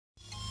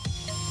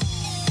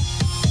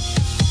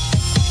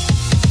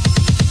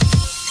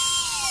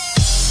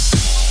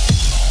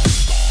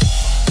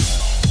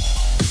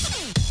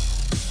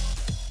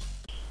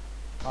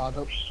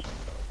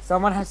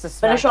Someone has to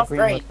smack Finish off green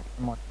green.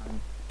 one more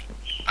time.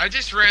 I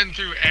just ran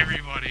through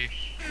everybody.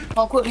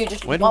 I'll quickly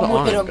just Where did one the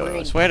more hit iron on go?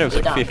 green. I swear there was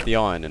We're like done. 50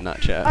 iron in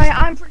that chest.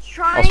 I'm Oh,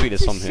 trying sweet,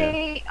 there's to some here.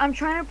 say, I'm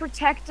trying to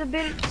protect a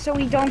bit so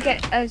we don't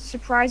get a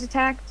surprise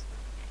attacked.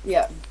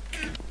 Yeah.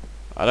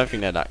 I don't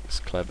think they're that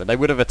clever. They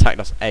would have attacked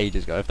us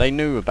ages ago if they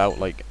knew about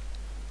like.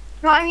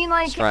 No, I mean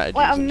like Strategies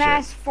a and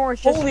mass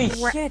force just Holy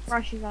shit!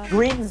 rushes us.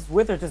 Green's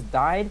Wither just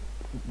died.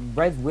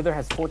 Red's Wither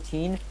has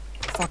 14.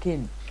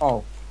 Fucking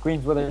oh,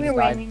 Green's Wither We're just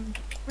died. winning.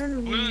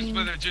 Blues,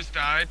 but it just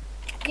died.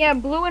 Yeah,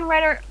 blue and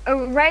red are.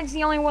 Red's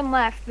the only one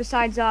left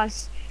besides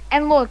us.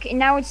 And look, and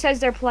now it says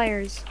they're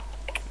players.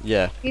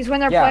 Yeah. Because when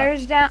their Yeah.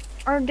 players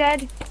are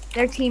dead,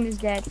 their team is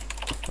dead.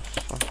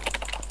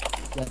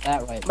 Got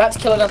that right. About to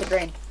kill another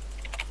green.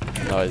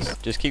 Guys,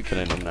 just keep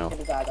killing them now.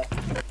 Gonna die, though.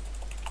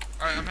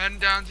 Alright, I'm heading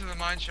down to the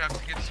mine shaft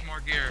to get some more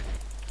gear.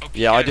 Hope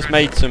you Yeah, get I it just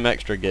ready. made some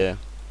extra gear.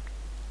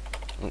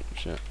 Oh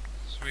shit.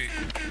 Sweet.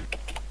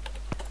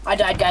 I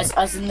died, guys.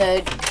 I was in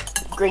the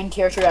green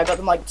territory. I got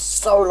them like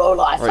so low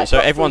life. Right, like, so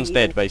got everyone's three-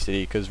 dead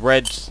basically because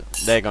reds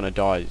they're gonna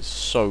die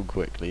so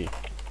quickly.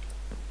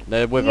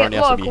 Their wither Yeah, only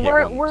has to look, be hit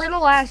we're once. the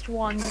last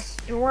ones.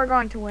 We're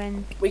going to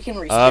win. We can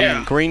reset.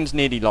 Yeah. Green's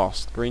nearly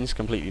lost. Green's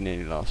completely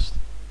nearly lost.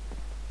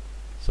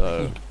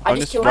 So I I'm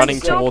just just killed running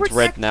one still towards red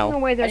Protecting now. the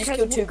Wither, I just 'cause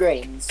killed 2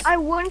 greens. I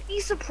wouldn't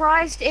be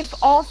surprised if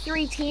all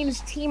 3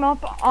 teams team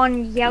up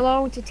on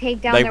yellow to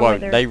take down They their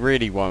won't. Wither. They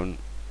really won't.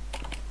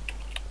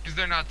 Because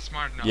they're not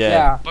smart enough. Yeah.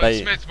 Yeah. But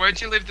They. Smith, where'd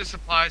you leave the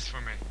supplies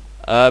for me?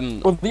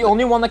 Well, the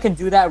only one that can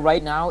do that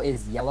right now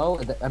is yellow.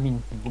 I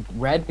mean,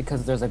 red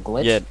because there's a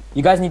glitch. Yeah.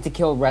 You guys need to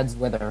kill Red's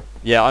Wither.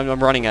 Yeah,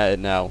 I'm running at it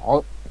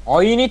now.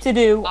 All you need to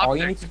do,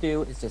 Optic.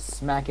 is just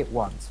smack it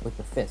once with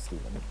the fist.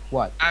 Even.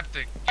 What?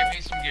 Aptic, give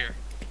me some gear.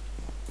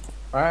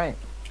 All right.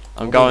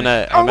 I'm going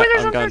at. Oh, I'm Wither's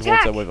going under towards their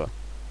attack. wither.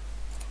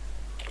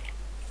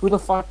 Who the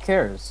fuck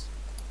cares?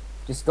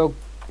 Just go.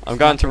 I'm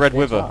going to red Bitch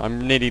wither. up.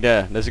 I'm nearly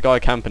there. There's a guy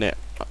camping it.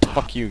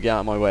 Fuck you, get out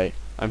of my way.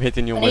 I'm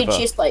hitting your I need wither.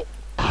 chest plate.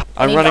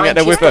 I'm running at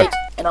their chest wither. plate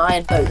and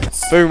iron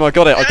boots. Boom, I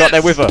got it. I got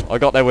their Yes! wither. I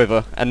got their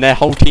wither. And their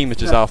whole team is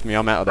just after me.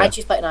 I'm out of there. Iron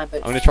chest plate and iron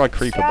boots. I'm gonna try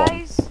creeper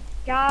bomb.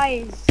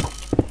 Guys,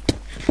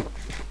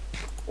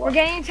 we're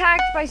getting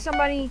attacked by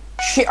somebody.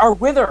 Shit! Our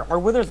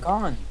Wither's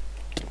gone.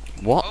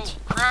 What?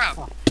 Oh, crap.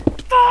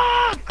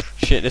 Fuck!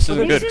 Shit, this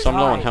isn't This good is because I'm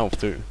low on high. health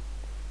too.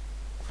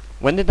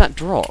 When did that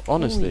drop?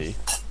 Honestly.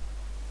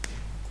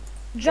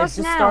 Just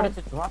it just now. started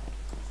to drop.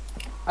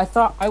 I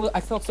thought I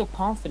felt so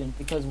confident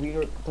because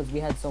we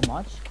had so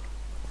much.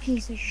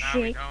 Piece of Now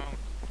we shit.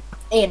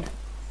 don't. In.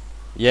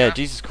 Yeah, Yeah.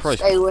 Jesus Christ.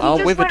 Stay with Our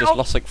me. wither Just just went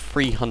lost like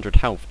 300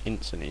 health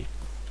instantly.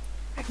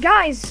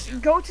 Guys,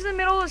 go to the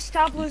middle to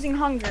stop losing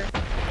hunger.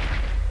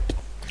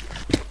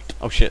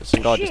 Oh shit,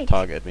 some guy just Shit.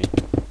 targeted me.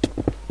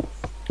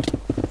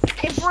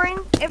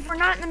 If we're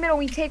not in the middle,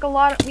 we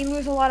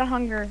lose a lot of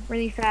hunger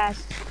really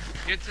fast.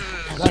 Get to the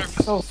That's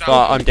surface. so Stop.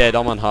 But I'm dead,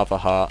 I'm on half a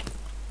heart.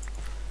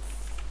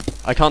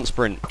 I can't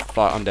sprint.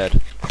 Fuck, I'm dead.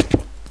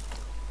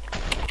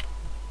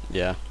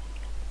 Yeah.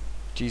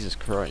 Jesus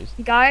Christ.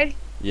 You died?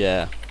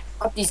 Yeah.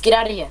 Opties, get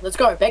out of here. Let's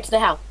go. Back to the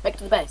house. Back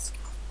to the base.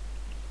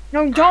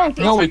 No, don't.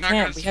 No, we not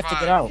can't. gonna We have to get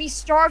survive. out. We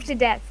starve to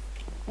death.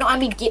 No, I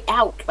mean get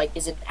out. Like,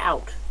 is it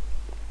out?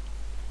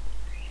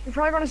 You're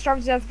probably gonna starve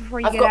to death before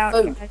you I've get got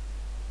out. food. guys.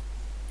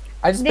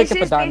 I just This picked up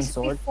a is diamond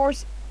basically sword.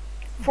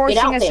 forcing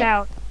out us there.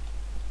 out.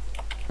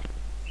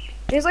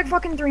 There's like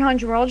fucking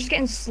 300. We're all just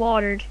getting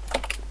slaughtered.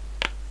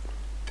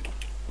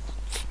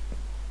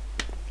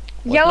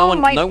 Like, Yellow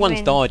might no one's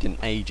win. died in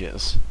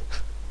ages.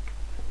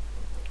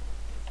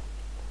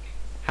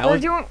 How We're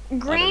is doing.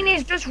 Green know.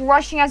 is just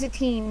rushing as a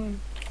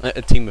team.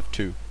 a team of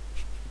 2?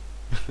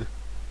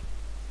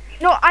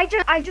 No, I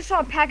just saw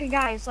a pack of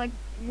guys like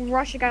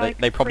rush a guy. like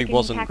They a probably freaking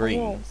wasn't pack of green.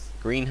 wolves.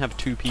 Green have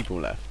 2 people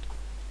left.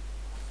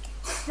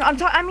 No,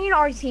 I mean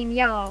our team,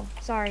 yellow.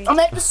 Sorry. I'm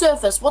at the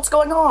surface. What's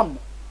going on?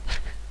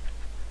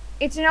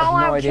 It's an I have no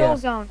all-out idea. kill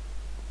zone.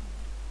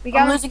 We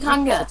I'm got. losing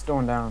hunger. It's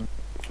going down.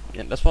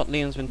 Yeah, that's what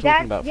Leon's been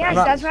talking about. Yes,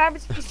 forever. that's what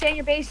happens if you stay in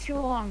your base too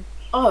long.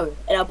 Oh,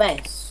 at our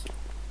base.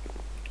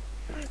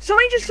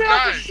 Somebody just set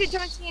off a Guys. shit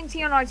ton of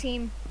TNT on our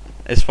team.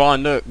 It's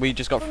fine, look, we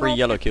just got We're 3 not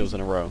yellow fifty. kills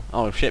in a row.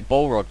 Oh shit,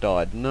 Balrog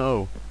died.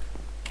 No.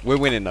 We're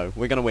winning though.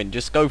 We're gonna win.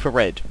 Just go for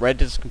red.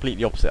 Red is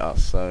completely opposite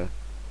us, so.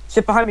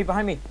 Shit behind me,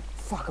 behind me.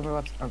 Fuck, I'm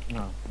about to.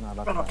 No, I'm not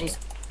about Run, to. die. Opties.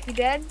 You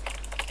dead?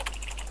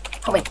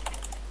 Come in.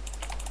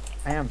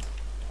 I am.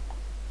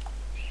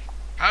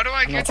 How do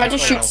I I'm get not Try to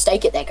That's shoot all.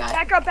 stake at that guy.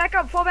 Back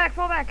up, fall back.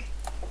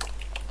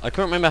 I can't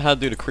remember how to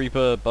do the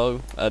creeper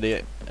bow,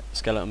 the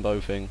skeleton bow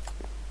thing.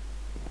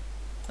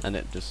 And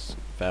it just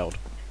failed.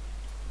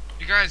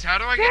 You guys, how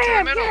do I get to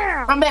the middle?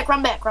 Run back,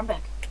 run back, run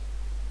back.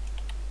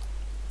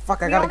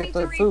 Fuck, I We gotta all get need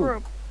the to food.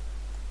 regroup.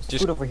 There's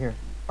Just- food over here.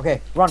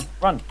 Okay,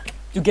 run.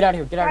 Dude, get out of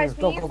here, get out Guys, of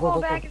we here. need Go, to go, go,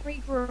 fall go, back go.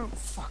 and regroup.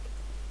 Fuck.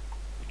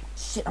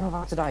 Shit, I'm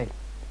about to die.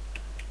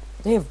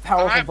 They have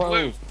powerful I'm at blue.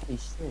 bows. Holy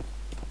shit.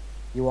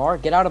 You are?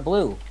 Get out of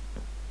blue.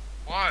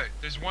 Why?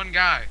 There's one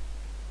guy.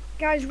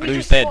 Guys, we Blue's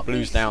just dead, we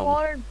blue's down.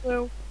 slaughtered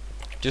blue.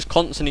 Just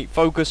constantly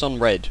focus on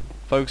red.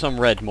 Focus on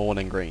red more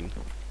than green.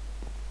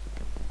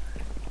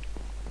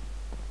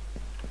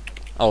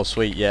 Oh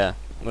sweet, yeah.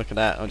 Look at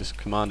that. I just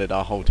commanded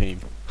our whole team.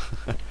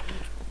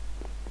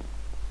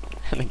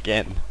 And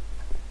again.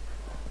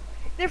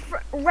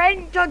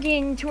 Red dug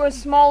into a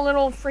small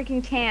little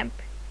freaking camp.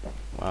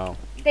 Wow.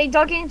 They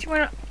dug into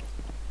an.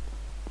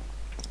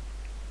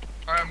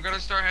 Alright, I'm gonna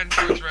start heading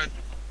towards red.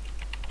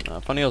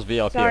 Funny I was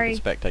VIP, I Sorry.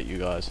 could spectate you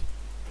guys.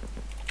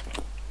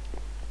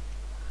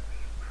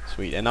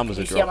 Sweet, their numbers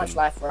You are see how much dropping.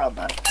 life we're on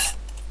though.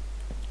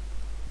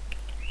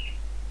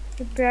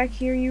 Get back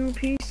here, you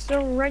piece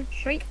of red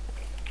shit.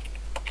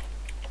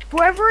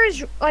 Whoever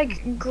is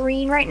like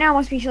green right now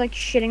must be like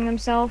shitting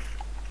themselves.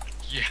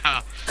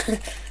 Yeah.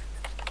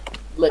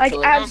 Literally.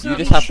 You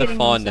absolutely just have to shitting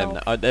find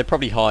themselves. them. They're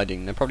probably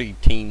hiding. They're probably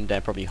teamed.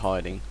 They're probably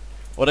hiding.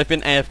 Or they've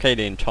been AFK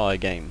the entire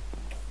game.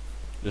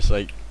 Just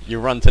like you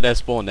run to their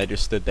spawn, they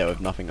just stood there with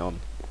nothing on.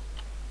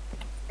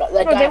 But No,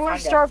 they gotta would have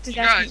find starved to You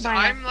death. guys, by now.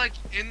 I'm like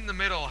in the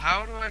middle.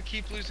 How do I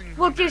keep losing?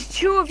 Look, there's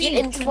two of Get you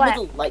into the left.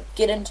 middle, like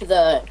get into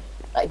the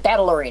like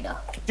battle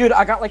arena. Dude,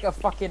 I got like a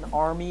fucking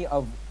army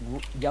of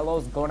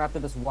yellows going after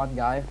this one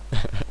guy.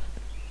 I'm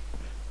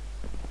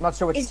not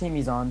sure which Is- team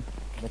he's on.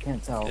 I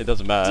can't tell. It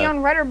doesn't Is he matter.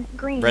 on red or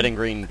green? Red and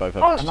green both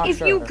have. Oh, I'm not if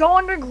you sure. go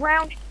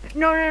underground,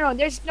 no.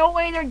 There's no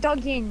way they're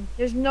dug in.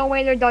 There's no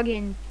way they're dug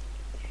in.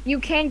 You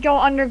can't go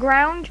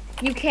underground.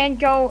 You can't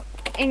go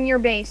in your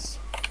base.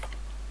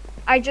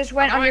 I just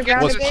went How do I get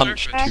underground Was to a bit.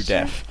 punched to surface?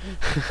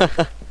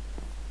 death.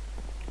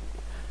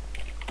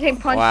 They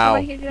punched Wow,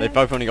 somebody to they death.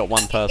 both only got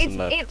one person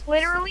left. It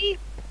literally,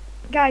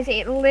 guys,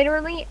 it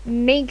literally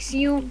makes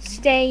you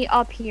stay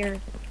up here.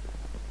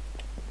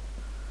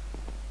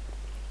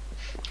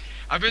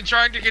 I've been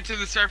trying to get to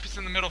the surface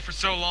in the middle for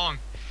so long.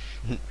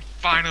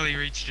 Finally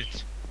reached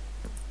it.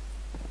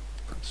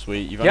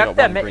 Sweet, you've You only have got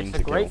to one admit, green it's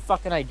to a great kill.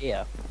 fucking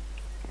idea.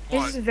 This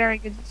What? is a very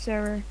good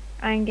server.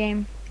 Iron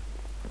game.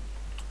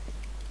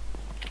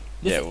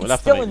 This Yeah, is we'll have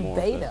to still make in more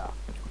of it. beta.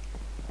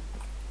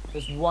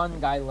 There's one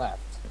guy left.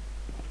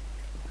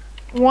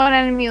 One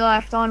enemy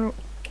left on.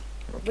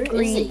 Where is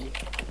Green. he?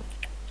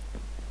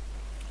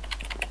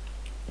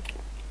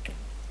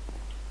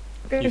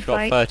 Good You've got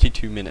fight.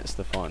 32 minutes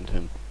to find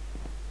him.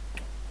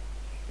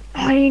 Oh,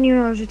 I didn't even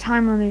know there was a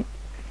time limit.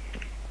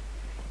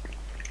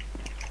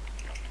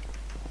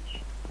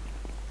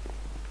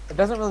 It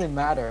doesn't really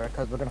matter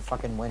because we're gonna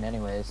fucking win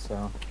anyways.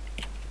 So.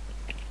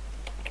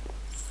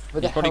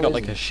 Where the He's probably hell got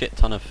is like he? a shit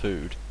ton of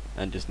food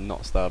and just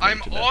not starving I'm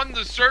to death. on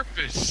the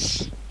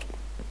surface.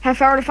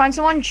 Half hour to find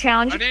someone.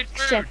 Challenge I need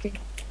food. accepted.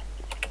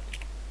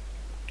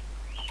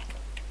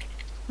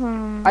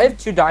 I have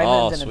 2 Oh,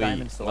 diamonds and a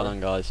diamond sweet. sword. Well done,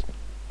 guys.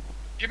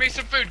 Give me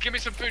some food. Give me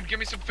some food. Give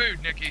me some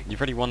food, Nikki. You've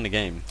already won the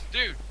game.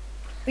 Dude,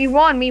 We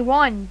won. We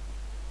won.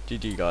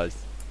 GG,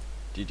 guys.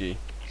 GG.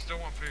 still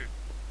want food.